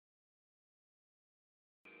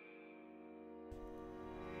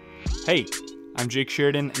Hey, I'm Jake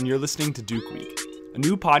Sheridan, and you're listening to DukeWeek, a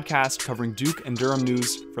new podcast covering Duke and Durham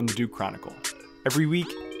news from the Duke Chronicle. Every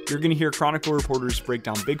week, you're going to hear Chronicle reporters break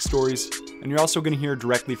down big stories, and you're also going to hear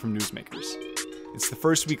directly from newsmakers. It's the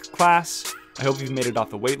first week of class. I hope you've made it off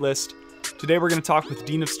the wait list. Today, we're going to talk with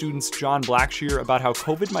Dean of Students John Blackshear about how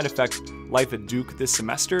COVID might affect life at Duke this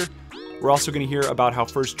semester. We're also going to hear about how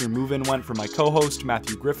first-year move-in went for my co-host,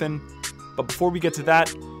 Matthew Griffin. But before we get to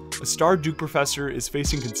that, a star Duke professor is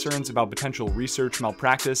facing concerns about potential research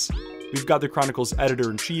malpractice. We've got the Chronicle's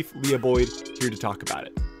editor-in-chief, Leah Boyd, here to talk about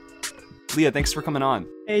it. Leah, thanks for coming on.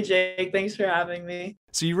 Hey, Jake. Thanks for having me.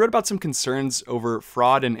 So you wrote about some concerns over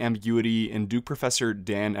fraud and ambiguity in Duke professor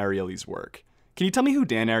Dan Ariely's work. Can you tell me who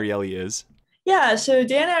Dan Ariely is? Yeah, so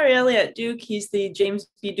Dan Ariely at Duke, he's the James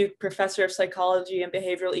B. Duke Professor of Psychology and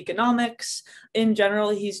Behavioral Economics. In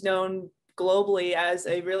general, he's known globally as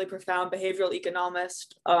a really profound behavioral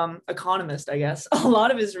economist, I guess. A lot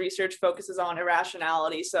of his research focuses on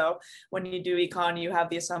irrationality. So when you do econ, you have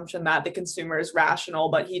the assumption that the consumer is rational,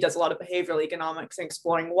 but he does a lot of behavioral economics and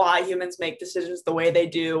exploring why humans make decisions the way they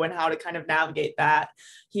do and how to kind of navigate that.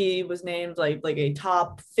 He was named like a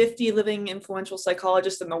top 50 living influential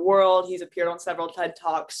psychologist in the world. He's appeared on several TED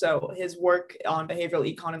Talks. So his work on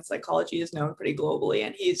behavioral econ and psychology is known pretty globally.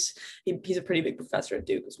 And he's a pretty big professor at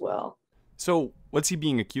Duke as well. So what's he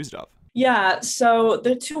being accused of? Yeah, so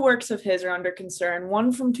the two works of his are under concern.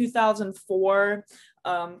 One from 2004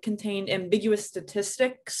 contained ambiguous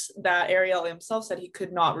statistics that Ariely himself said he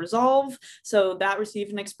could not resolve. So that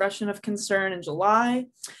received an expression of concern in July.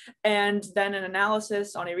 And then an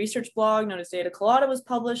analysis on a research blog known as Data Colada was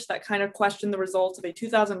published that kind of questioned the results of a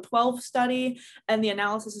 2012 study. And the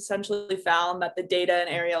analysis essentially found that the data in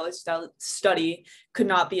Ariely's study could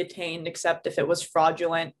not be attained except if it was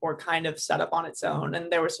fraudulent or kind of set up on its own. And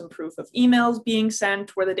there was some proof of emails being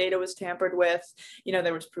sent where the data was tampered with.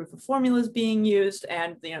 There was proof of formulas being used,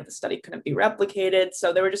 and the study couldn't be replicated.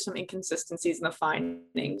 So there were just some inconsistencies in the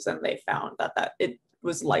findings, and they found that it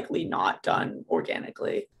was likely not done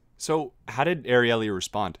organically. So how did Ariely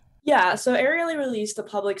respond? Yeah, so Ariely released a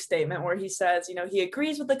public statement where he says, he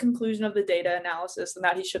agrees with the conclusion of the data analysis and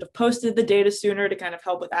that he should have posted the data sooner to kind of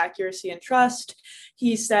help with accuracy and trust.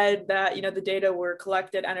 He said that, the data were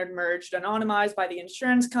collected, entered, merged, anonymized by the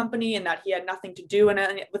insurance company, and that he had nothing to do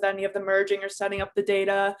with any of the merging or setting up the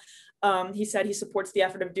data. He said he supports the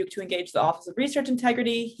effort of Duke to engage the Office of Research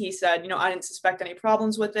Integrity. He said, I didn't suspect any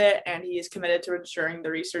problems with it, and he is committed to ensuring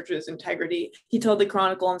the research's integrity. He told the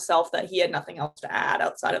Chronicle himself that he had nothing else to add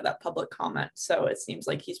outside of that public comment. So it seems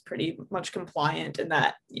like he's pretty much compliant in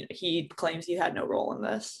that, he claims he had no role in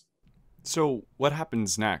this. So what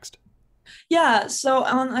happens next? Yeah, so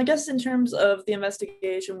I guess in terms of the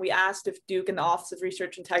investigation, we asked if Duke and the Office of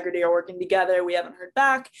Research Integrity are working together. We haven't heard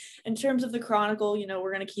back. In terms of the Chronicle,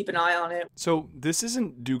 we're going to keep an eye on it. So this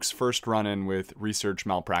isn't Duke's first run-in with research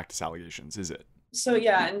malpractice allegations, is it? So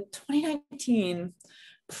yeah, in 2019,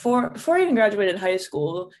 before I even graduated high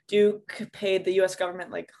school, Duke paid the U.S.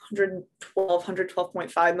 government like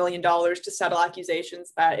 $112.5 million to settle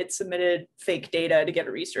accusations that it submitted fake data to get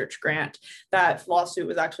a research grant. That lawsuit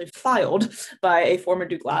was actually filed by a former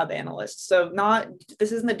Duke lab analyst. So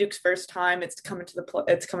this isn't the Duke's first time. It's come into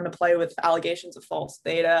play with allegations of false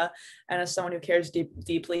data. And as someone who cares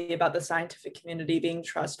deeply about the scientific community being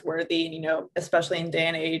trustworthy, especially in day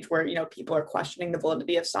and age where people are questioning the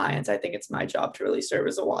validity of science, I think it's my job to really serve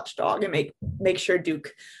as a watchdog and make sure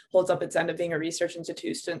Duke holds up its end of being a research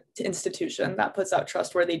institution that puts out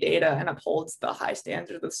trustworthy data and upholds the high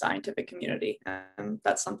standards of the scientific community. And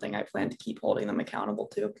that's something I plan to keep holding them accountable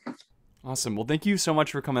to. Awesome. Well, thank you so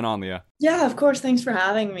much for coming on, Leah. Yeah, of course. Thanks for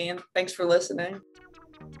having me, and thanks for listening.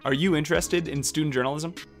 Are you interested in student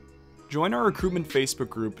journalism? Join our recruitment Facebook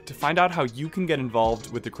group to find out how you can get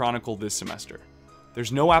involved with the Chronicle this semester.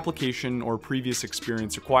 There's no application or previous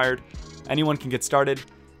experience required. Anyone can get started,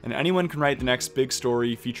 and anyone can write the next big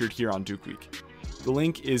story featured here on DukeWeek. The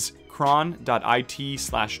link is cron.it/join.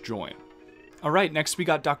 All right, next we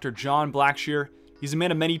got Dr. John Blackshear. He's a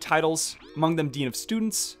man of many titles, among them Dean of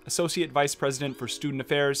Students, Associate Vice President for Student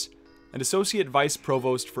Affairs, and Associate Vice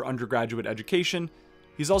Provost for Undergraduate Education.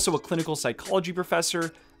 He's also a clinical psychology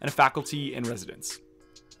professor and a faculty in residence.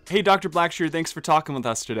 Hey, Dr. Blackshear, thanks for talking with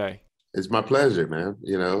us today. It's my pleasure, man.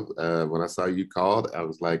 When I saw you called, I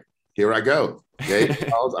was like, here I go. Gave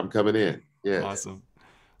calls, I'm coming in. Yeah. Awesome.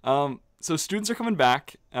 So students are coming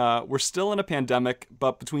back. We're still in a pandemic,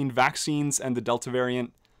 but between vaccines and the Delta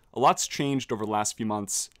variant, a lot's changed over the last few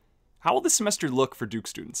months. How will this semester look for Duke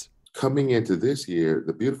students? Coming into this year,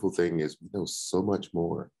 the beautiful thing is we know so much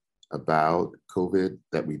more about COVID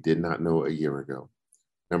that we did not know a year ago.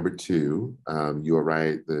 Number two, you are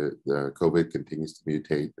right, the COVID continues to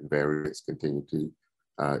mutate and variants continue to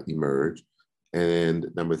emerge. And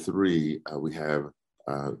number three, we have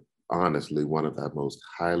honestly one of the most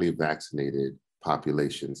highly vaccinated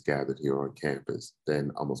populations gathered here on campus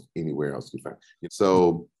than almost anywhere else you find.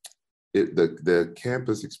 So the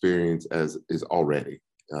campus experience is already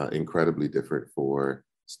incredibly different for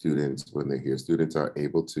students when they're here. Students are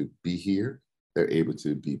able to be here. They're able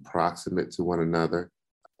to be proximate to one another.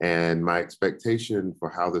 And my expectation for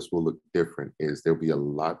how this will look different is there'll be a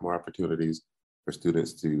lot more opportunities for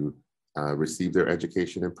students to receive their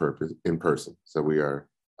education in person. So we are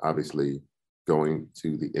obviously going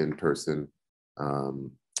to the in-person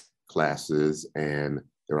classes, and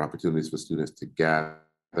there are opportunities for students to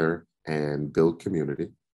gather and build community.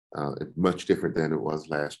 Much different than it was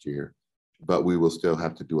last year, but we will still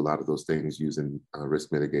have to do a lot of those things using risk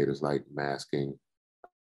mitigators like masking,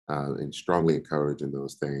 and strongly encouraging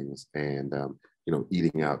those things, and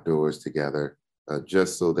eating outdoors together,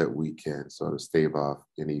 just so that we can sort of stave off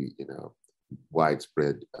any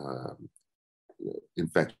widespread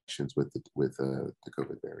infections with the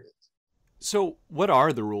COVID variants. So what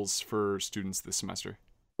are the rules for students this semester?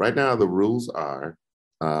 Right now, the rules are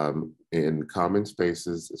in common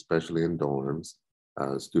spaces, especially in dorms,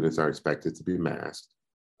 students are expected to be masked.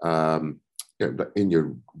 In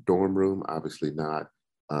your dorm room, obviously not.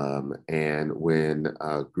 And when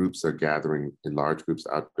groups are gathering in large groups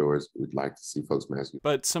outdoors, we'd like to see folks masked.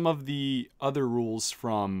 But some of the other rules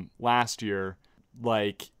from last year,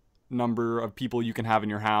 like number of people you can have in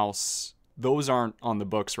your house, those aren't on the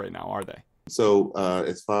books right now, are they? So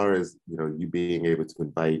as far as you being able to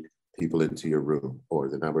invite people into your room, or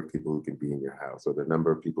the number of people who can be in your house, or the number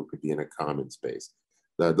of people who could be in a common space,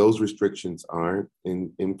 those restrictions aren't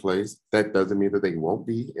in place. That doesn't mean that they won't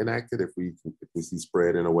be enacted if we see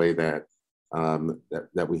spread in a way that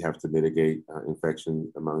we have to mitigate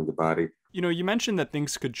infection among the body. You mentioned that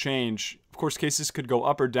things could change. Of course, cases could go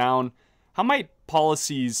up or down. How might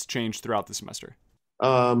policies change throughout the semester?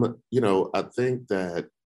 I think that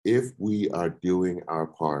if we are doing our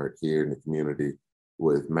part here in the community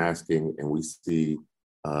with masking, and we see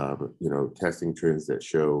testing trends that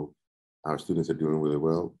show our students are doing really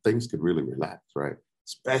well, things could really relax, right?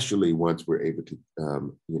 Especially once we're able to,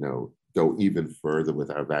 go even further with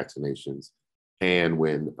our vaccinations, and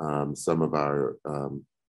when some of our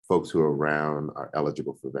folks who are around are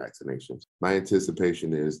eligible for vaccinations. My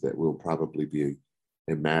anticipation is that we'll probably be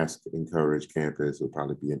a mask-encouraged campus. We'll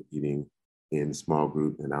probably be an eating in small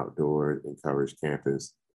group and outdoor encouraged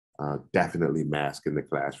campus. Definitely mask in the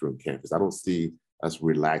classroom campus. I don't see us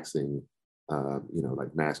relaxing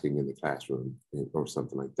like masking in the classroom or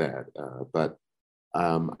something like that. But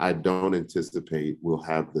I don't anticipate we'll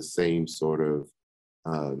have the same sort of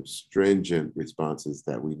stringent responses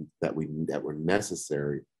that were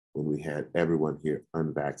necessary when we had everyone here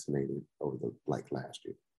unvaccinated over last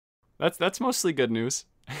year. That's mostly good news.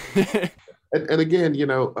 and again,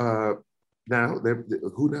 now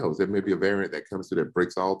who knows? There may be a variant that comes through that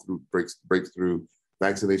breaks through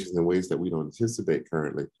vaccinations in ways that we don't anticipate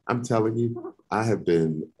currently. I'm telling you, I have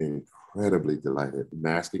been incredibly delighted.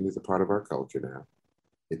 Masking is a part of our culture now.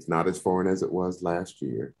 It's not as foreign as it was last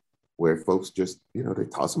year, where folks just, they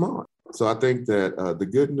toss them on. So I think that the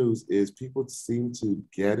good news is people seem to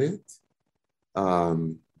get it.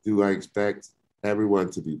 Do I expect everyone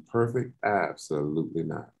to be perfect? Absolutely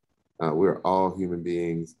not. We're all human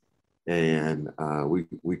beings, and we've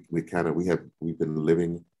been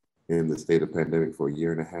living in the state of pandemic for a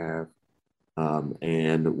year and a half.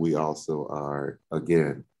 And we also are,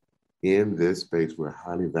 again, in this space, we're a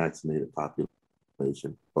highly vaccinated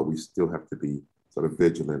population, but we still have to be sort of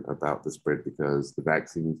vigilant about the spread, because the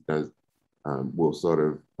vaccines will sort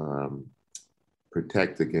of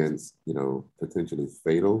protect against, potentially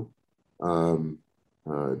fatal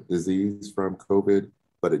disease from COVID,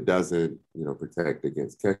 but it doesn't, protect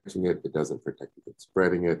against catching it. It doesn't protect against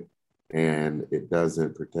spreading it. And it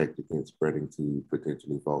doesn't protect against spreading to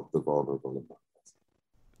potentially the vulnerable among us.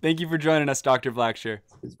 Thank you for joining us, Dr. Blackshear.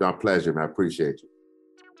 It's been a pleasure, man. I appreciate you.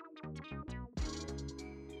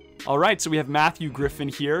 All right, so we have Matthew Griffin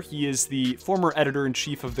here. He is the former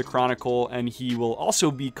editor-in-chief of the Chronicle, and he will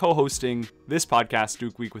also be co-hosting this podcast,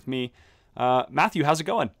 DukeWeek, with me. Matthew, how's it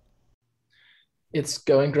going? It's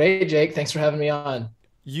going great, Jake. Thanks for having me on.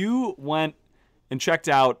 You went and checked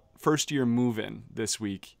out first-year move-in this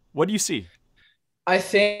week. What do you see? I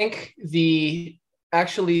think the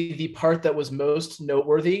part that was most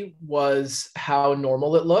noteworthy was how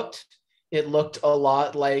normal it looked. It looked a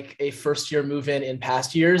lot like a first-year move-in in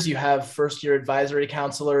past years. You have first-year advisory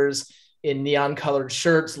counselors in neon colored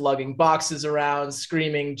shirts, lugging boxes around,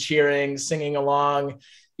 screaming, cheering, singing along.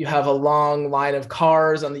 You have a long line of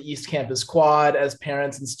cars on the East Campus quad as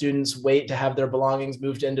parents and students wait to have their belongings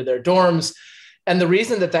moved into their dorms. And the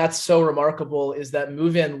reason that that's so remarkable is that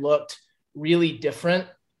move-in looked really different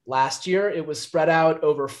last year. It was spread out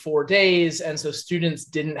over 4 days. And so students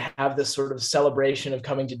didn't have this sort of celebration of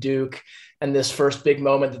coming to Duke and this first big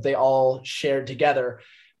moment that they all shared together,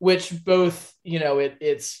 which both,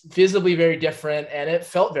 it's visibly very different and it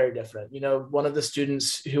felt very different. One of the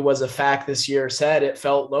students who was a FAC this year said it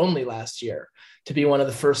felt lonely last year to be one of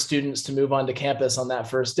the first students to move onto campus on that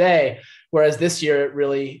first day. Whereas this year,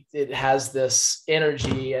 it has this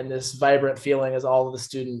energy and this vibrant feeling as all of the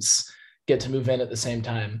students get to move in at the same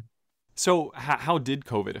time. So how did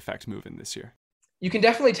COVID affect move-in this year? You can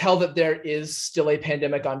definitely tell that there is still a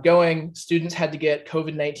pandemic ongoing. Students had to get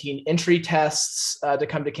COVID-19 entry tests to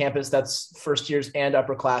come to campus. That's first years and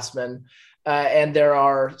upperclassmen. And there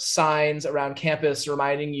are signs around campus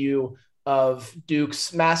reminding you of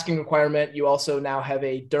Duke's masking requirement. You also now have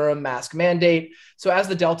a Durham mask mandate. So as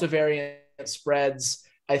the Delta variant spreads,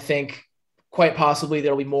 I think quite possibly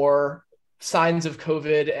there will be more signs of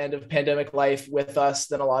COVID and of pandemic life with us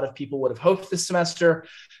than a lot of people would have hoped this semester.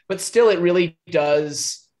 But still,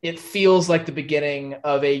 it feels like the beginning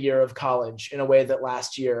of a year of college in a way that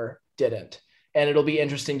last year didn't. And it'll be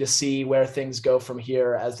interesting to see where things go from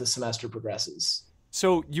here as the semester progresses.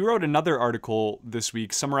 So you wrote another article this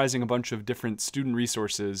week summarizing a bunch of different student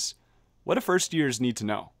resources. What do first years need to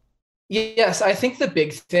know? Yes, I think the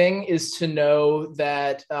big thing is to know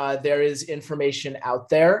that there is information out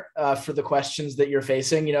there for the questions that you're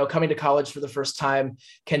facing. Coming to college for the first time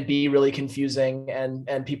can be really confusing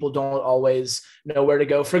and people don't always know where to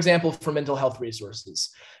go, for example, for mental health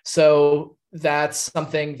resources. So that's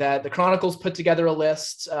something that the Chronicle's put together a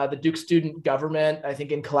list. The Duke Student Government, I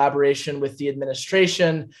think in collaboration with the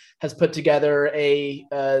administration, has put together a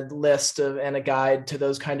list and a guide to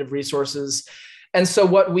those kind of resources. And so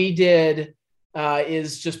what we did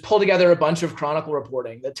is just pull together a bunch of Chronicle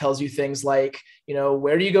reporting that tells you things like,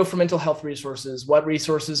 where do you go for mental health resources? What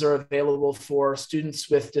resources are available for students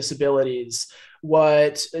with disabilities?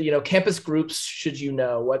 What, campus groups should you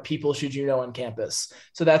know? What people should you know on campus?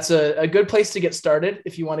 So that's a good place to get started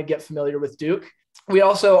if you want to get familiar with Duke. We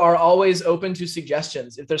also are always open to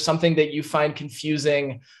suggestions. If there's something that you find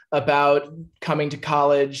confusing about coming to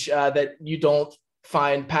college that you don't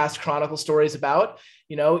find past Chronicle stories about,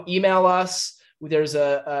 email us. There's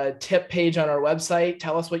a tip page on our website.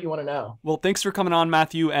 Tell us what you want to know. Well, thanks for coming on,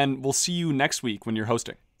 Matthew, and we'll see you next week when you're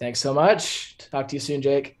hosting. Thanks so much. Talk to you soon,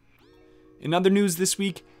 Jake. In other news this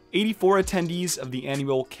week, 84 attendees of the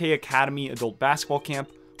annual K Academy adult basketball camp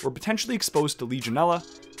were potentially exposed to Legionella,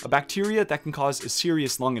 a bacteria that can cause a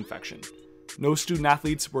serious lung infection. No student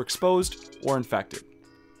athletes were exposed or infected.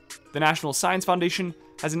 The National Science Foundation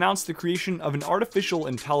has announced the creation of an artificial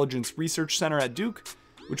intelligence research center at Duke,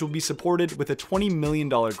 which will be supported with a $20 million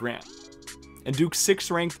grant. And Duke's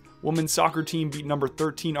 6th-ranked women's soccer team beat number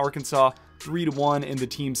 13 Arkansas 3-1 in the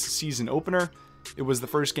team's season opener. It was the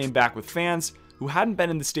first game back with fans who hadn't been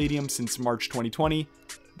in the stadium since March 2020.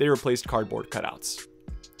 They replaced cardboard cutouts.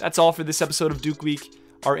 That's all for this episode of Duke Week.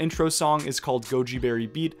 Our intro song is called Goji Berry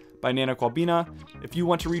Beat by Nana Kwabina. If you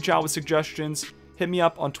want to reach out with suggestions, hit me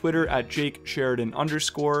up on Twitter at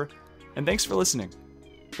 @JakeSheridan_. And thanks for listening.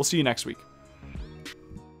 We'll see you next week.